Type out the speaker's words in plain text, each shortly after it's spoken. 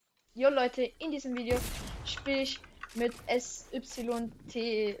Jo Leute, in diesem Video spiele ich mit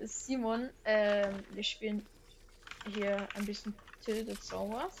SYT Simon. Wir spielen hier ein bisschen Tilted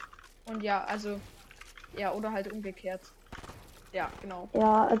Towers. Und ja, also, ja, oder halt umgekehrt. Ja, genau.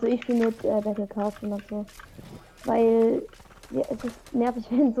 Ja, also ich spiele mit Battlecast und so. Weil ja, es ist nervig,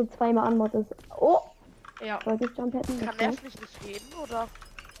 wenn so zweimal Anmod ist. Oh! Ja, Wollte ich Jump hätten? Kann Nerv nicht reden, oder?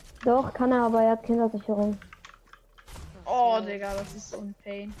 Doch, kann er, aber er hat Kindersicherung. oh, Ja. Digga, das ist so ein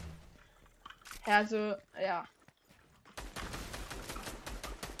Pain. Ja, also, ja.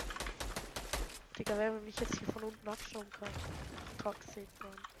 Digga, wer mich jetzt hier von unten abschauen kann. Toxic,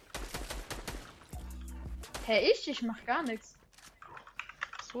 Mann. Hä, ich mach gar nichts.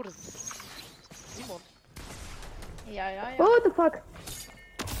 So, das ist Simon. Ja, ja, ja. What the fuck?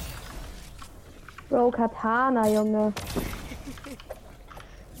 Bro, Katana, Junge.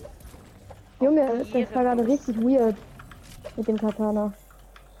 Junge, das war gerade richtig weird. Mit dem Katana.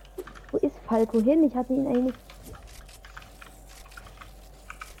 Wo ist Falco hin? Ich hatte ihn eigentlich.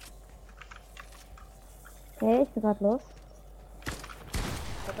 Hey, ich bin gerade los.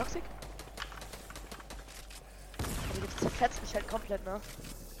 War Toxic? Aber jetzt zerfetzt mich halt komplett, ne?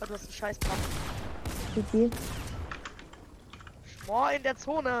 Weil du hast einen scheiß Pump. GG. Schmor in der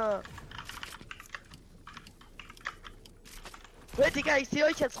Zone! Hey, Digga, ich sehe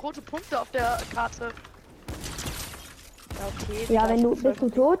euch jetzt rote Punkte auf der Karte. Ja, okay. Ja, Digga, wenn ich du. bin voll Bist du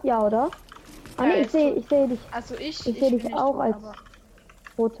gut. tot? Ja, oder? Ah, Ja, nee, ist ich sehe dich. Also Ich sehe dich bin auch tot, als aber-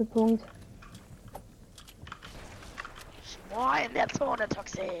 rote Punkt. Schmor in der Zone,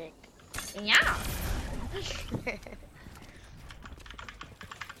 Toxic! Ja.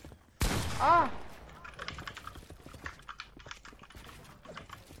 Ah,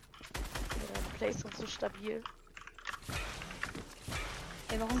 Der Play ist uns so stabil.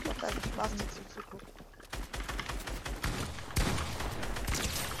 ey, warum Es macht einfach Spaß, dir zuzugucken.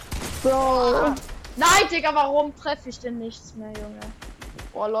 Bro! nein, Digga, warum treffe ich denn nichts mehr, Junge?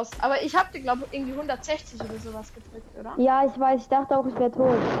 Oh, lost. Aber ich hab dir, glaube ich, irgendwie 160 oder sowas gedrückt, oder? Ja, ich weiß, ich dachte auch, ich wäre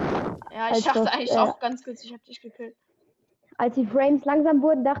tot. Ja, Als ich dachte das, eigentlich auch ganz kurz, ich hab dich gekillt. Als die Frames langsam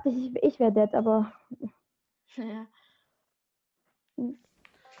wurden, dachte ich wäre dead, aber. Ja.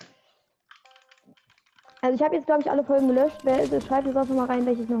 Also ich habe jetzt, glaube ich, alle Folgen gelöscht. Schreibt jetzt auch noch mal rein,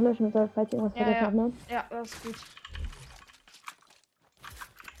 welche ich noch löschen soll, falls ihr irgendwas Ja, vergessen ja. habt, ne? Ja, das ist gut.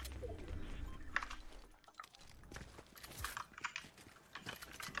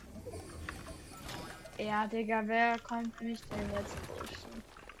 Ja, Digga, wer kommt mich denn jetzt pushen?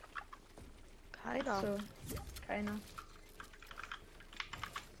 Keiner. So, keiner.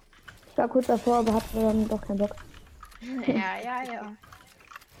 Ich war kurz davor, aber hatte dann doch keinen Bock. Ja, ja, ja.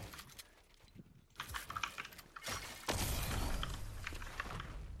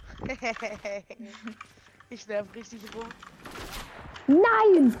 Ich nerv richtig rum.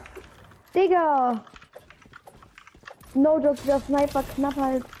 Nein! Digga! No joke, der Sniper knapp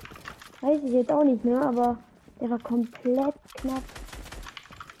halt. Weiß ich jetzt auch nicht, ne? Aber der war komplett knapp.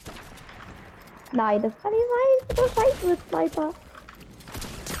 Nein, das kann nicht sein. Der Scheiß mit Sniper.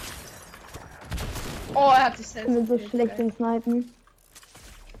 Oh, er hat sich Ich selbst bin so gekillt, schlecht geil. im Snipen.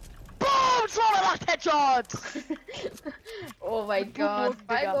 Boom! 208 Headshots! Oh mein Mit Gott, Bogen,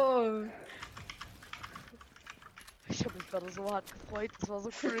 Digga. Falco. Ich hab mich gerade so hart gefreut. Das war so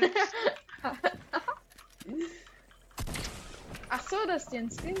cringe. Ach so, dass dir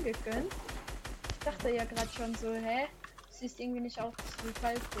ein Skin gegönnt. Ich dachte ja gerade schon so, hä? Siehst irgendwie nicht aus wie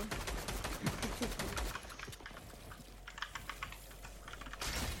Falco.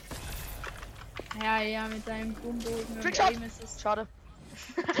 Ja, ja, mit deinem Boombogen und Trickshot! Aim ist es. Schade.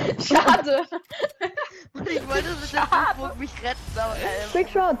 Schade. Und ich wollte mit dem Bogen mich retten, aber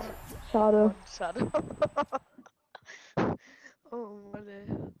Trickshot! Schade. schade. Oh Mann, ey.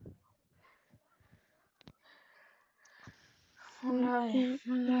 Oh nein,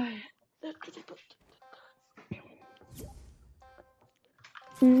 oh nein.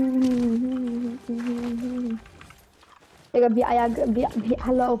 Digga, wie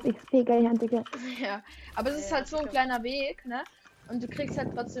alle auf XP gehen, Digga. Ja, aber es ist Ja, halt so ein sicher. kleiner Weg, ne? Und du kriegst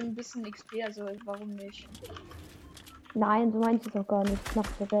halt trotzdem ein bisschen XP, also warum nicht? Nein, so meinst du es auch gar nicht. Mach's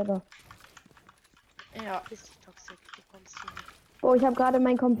ja selber. Ja. Piss dich, Toxic. Du kommst hier nicht. Oh, ich habe gerade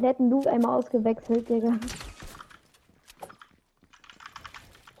meinen kompletten Loot einmal ausgewechselt, Digga.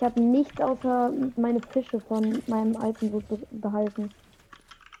 Ich habe nichts außer meine Fische von meinem alten Loot behalten.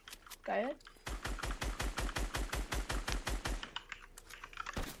 Geil.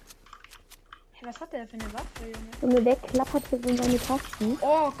 Hey, was hat der für eine Waffe, Junge? Junge, wer klappert hier so in seine Tasten?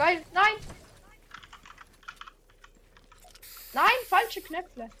 Oh, geil. Nein! Nein, falsche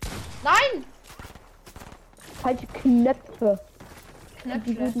Knöpfe. Nein! Falsche Knöpfe. Die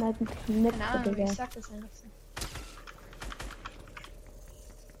Knöpfe. guten alten Keine Knöpfe, Ahnung, Digga. ich sag das einfach so.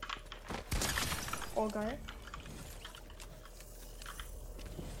 Oh, geil.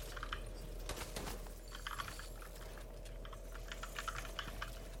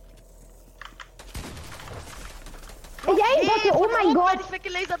 Aimbottet, oh mein Gott! Ich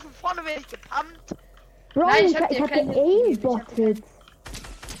weggelasert, von vorne werde ich gepumpt. Bro, Nein, ich ich hab hab dir den keinen Hit gegeben, ich hab dir aimbottet.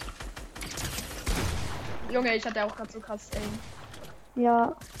 Junge, ich hatte auch gerade so krass Aim.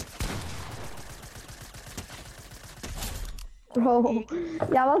 Ja. Bro.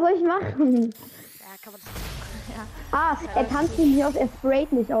 Ja, was soll ich machen? Ja, kann man. Ah, er tanzt nicht aus, er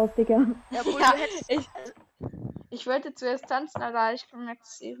sprayt nicht aus, Digga. Ja, obwohl Ja, du hättest. ich wollte zuerst tanzen, aber ich gemerkt,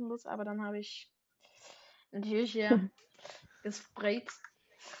 es ist ehrenlos, aber dann habe ich natürlich hier gesprayt.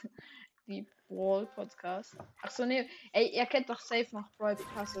 Die Brawl Podcast. Ach so, nee. Ey, ihr kennt doch safe noch Brawl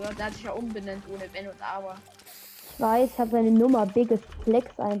Podcast, oder? Der hat sich ja umbenannt ohne Wenn und Aber. Ich weiß, ich habe seine Nummer, Biggest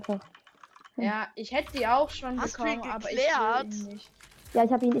Flex einfach. Ja, ich hätte die auch schon Hast du bekommen, ihn aber ich geklärt? will ihn nicht. Ja,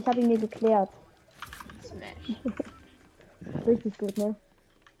 ich hab ihn mir geklärt. Smash. Richtig gut, ne?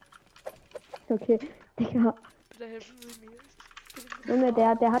 Okay, Digga. Bitte helfen Sie mir. Junge,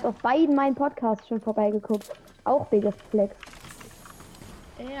 der hat auf beiden meinen Podcasts schon vorbeigeguckt. Auch Biggest Flex.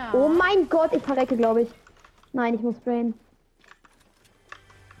 Ja. Oh mein Gott, ich verrecke, glaube ich. Nein, ich muss sprayen.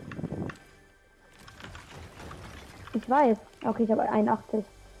 Ich weiß. Okay, ich habe 81.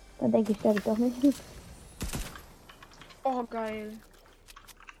 Dann denke ich, sterbe ich doch nicht. Oh, geil.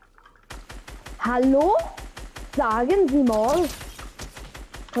 Hallo? Sagen Sie mal.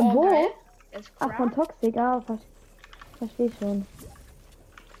 Von Oh, wo? geil. Jetzt Ach, von Toxic. Ah, verstehe schon.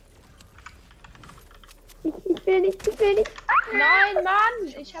 Ich will nicht, ich will nicht. Nein, Mann!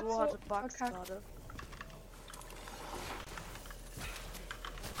 Ich hab So so hatte Bugs verkackt. gerade.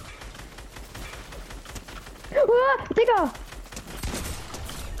 Digga!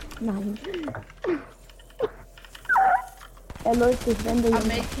 Nein. Er läuft durch Wände. I Junge.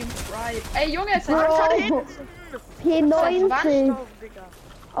 make him cry. Ey, Junge, jetzt Bro. hat P90 Stopp, Digga.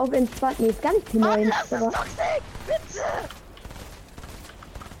 auf entspannt. Nee, ist gar nicht Mann, P90. lass das Aber Toxic! Bitte!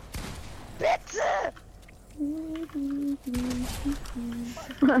 Bitte!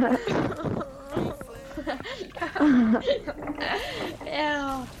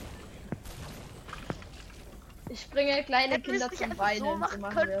 Ja. Ich bringe kleine Hätten wir Kinder es nicht zum einfach Weinen. so So machen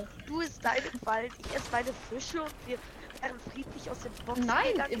machen können, wir. du isst deine Quallen, ich esse meine Fische und wir wären friedlich aus den Boxen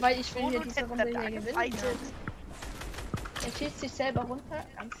Nein, gegangen, weil ich will hier und diese hätten Runde dann da hier gewinnen. gefightet. Er schießt sich selber runter.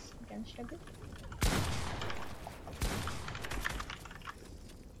 Ganz stabil.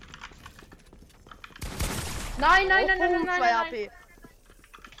 Nein, nein, nein, nein, nein, nein, 2 nein. AP.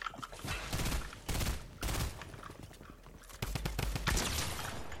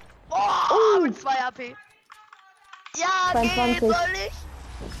 Oh, mit 2 AP. Ja, 22. geht, soll ich?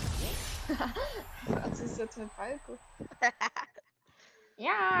 Was ist jetzt mit Falco?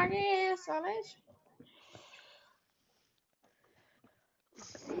 Ja, nee, soll ich?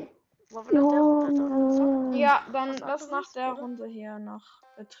 Wollen wir nach der Runde dann zocken? Ja, dann Was lass nach anderes, der oder? Runde hier noch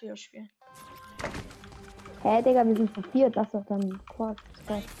Trio spielen. Hä, Digga, wir sind zu viert. Lass doch dann Quad.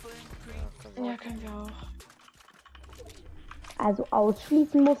 Ja, können wir auch. Also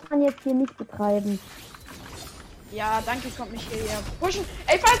ausschließen muss man jetzt hier nicht betreiben. Ja, danke, kommt mich hier pushen.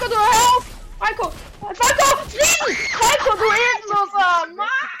 Ey, Falco, du hör auf! Falco! Falco! Fliegen! Falco, du Ehrenloser!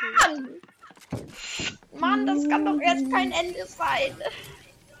 Mann! Mann, das kann doch jetzt kein Ende sein.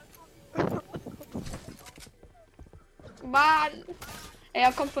 Mann! Ey,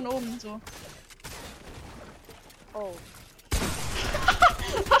 er kommt von oben so. Oh.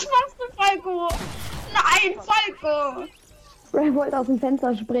 Was machst du, Falco? Nein, Falco! Er wollte aus dem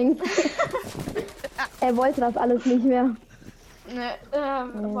Fenster springen. Er wollte das alles nicht mehr. Ne,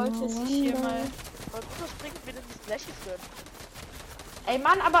 wollte sich hier mal. Aber gut, das bringt mir denn die Fläche für. Ey,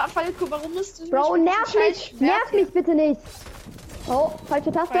 Mann, aber Falco, warum musst du Bro, mich mit nerv diesem mich! scheiß Schwert Nerv mich bitte nicht! Oh,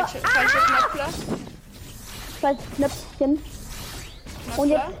 falsche Taste. Falsche Knöpfe. Falsches Knöpfchen. Und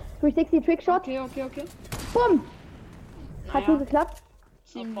jetzt 360 Trickshot. Okay. Bumm! Hat gut Naja, geklappt.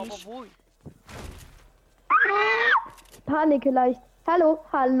 ziemlich. Panik leicht. Hallo,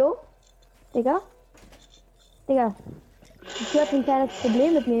 hallo. Digga. Digga. Ich hört ein kleines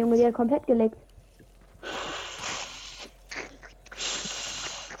Problem mit mir, Junge. Die hat komplett geleckt.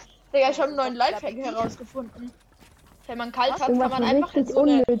 Digga, ich habe einen neuen Lifehack herausgefunden. Wenn man kalt hat, kann Irgendwas man einfach in richtig so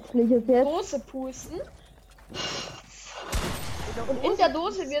eine Unnützliches jetzt. Dose pusten. Und in der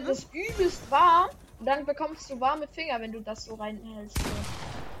Dose wird es übelst warm. Und dann bekommst du warme Finger, wenn du das so reinhältst. So.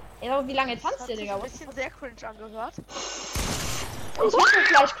 Ey, aber wie lange Das tanzt hat ihr, sich Digga? ein bisschen sehr cringe angehört. Es hört sich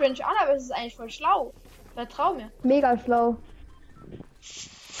gleich cringe an, aber es ist eigentlich voll schlau. Vertrau mir. Mega schlau.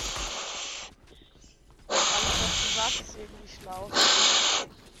 Alles, was du sagst, ist irgendwie schlau.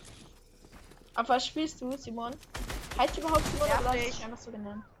 Auf was spielst du, Simon? Heißt du überhaupt Simon Ja, oder hast du nicht. dich einfach so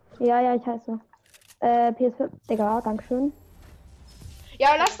genannt? Ja, ich heiße. PS5, Digga, dankeschön.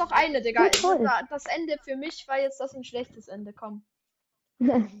 Ja, lass doch eine, Digga. Ja, toll. Das Ende für mich war jetzt das ein schlechtes Ende, komm.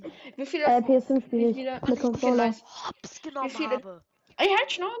 Wie viele, PS5 spiele wie ich viele, mit okay, Controller. nice. Hops genommen Wie viele- habe. Ey,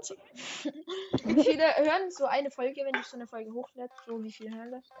 halt Schnauze. Wie viele hören so eine Folge, wenn du so eine Folge hochlädst? So, wie viele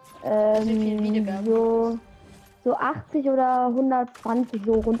hören das? Wie viel Wiedergaben So 80 oder 120,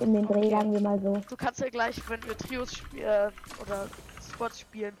 so rund um den Dreh, Okay. sagen wir mal so. Du kannst ja gleich, wenn wir Trios spielen oder Squads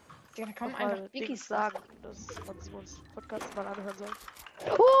spielen, Ja, da kann auch man mal einfach Dings Biggies sagen, dass man Simons Podcast mal anhören soll.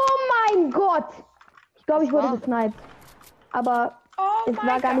 Oh mein Gott! Ich glaube, ich Was wurde war? gesniped. Aber Oh es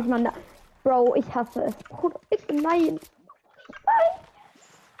war gar nicht mal... Bro, ich hasse es. Bruder, bitte nein.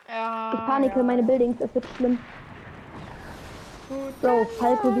 Ja, Ich panike, ja, meine ja. Buildings, es wird schlimm. Guten Bro,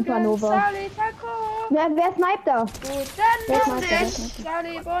 Falco Morgen, Supernova. Sali Taco. Wer sniped da? Guten Wer Morgen, sniped da? Wer sniped da?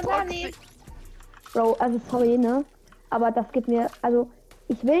 Sali Bonani. Toxic. Bro, also sorry, ne? Aber das gibt mir... Also,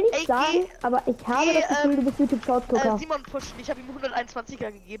 ich will nicht Ey, sagen, aber ich habe das Gefühl, du bist YouTube-Shorts-Gucker. Simon pushen, ich habe ihm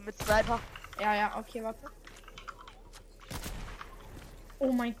 121er gegeben mit Sniper. Ja, ja, okay, warte.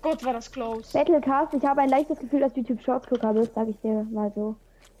 Oh mein Gott, war das close. Battlecast, ich habe ein leichtes Gefühl, dass du YouTube-Shorts-Gucker bist, sag ich dir mal so.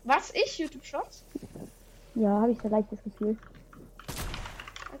 Was? Ich? YouTube Shots? Ja, habe ich so ein leichtes Gefühl.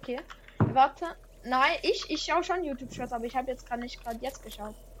 Okay. Warte. Nein, ich schaue schon YouTube Shots, aber ich habe jetzt gerade nicht jetzt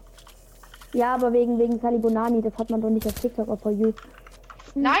geschaut. Ja, aber wegen Sali Bonani, das hat man doch nicht auf TikTok oder for you.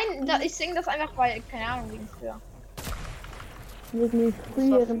 Nein, ich singe das einfach bei, keine Ahnung, wegen früher. Wegen den Das war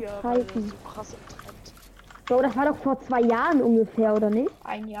früheren früher, weil Zeiten. so krass im Trend. Bro, das war doch vor 2 Jahren ungefähr, oder nicht?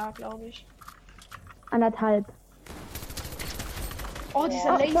 Ein Jahr, glaube ich. 1,5. Oh,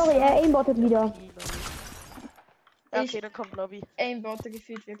 dieser Oh, Laser. sorry, er aimbottet wieder. Ja, Ich- okay, dann kommt Lobby. Aimbotte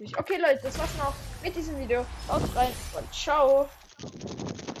gefühlt wirklich. Okay, Leute, das war's noch mit diesem Video. Haut rein und ciao.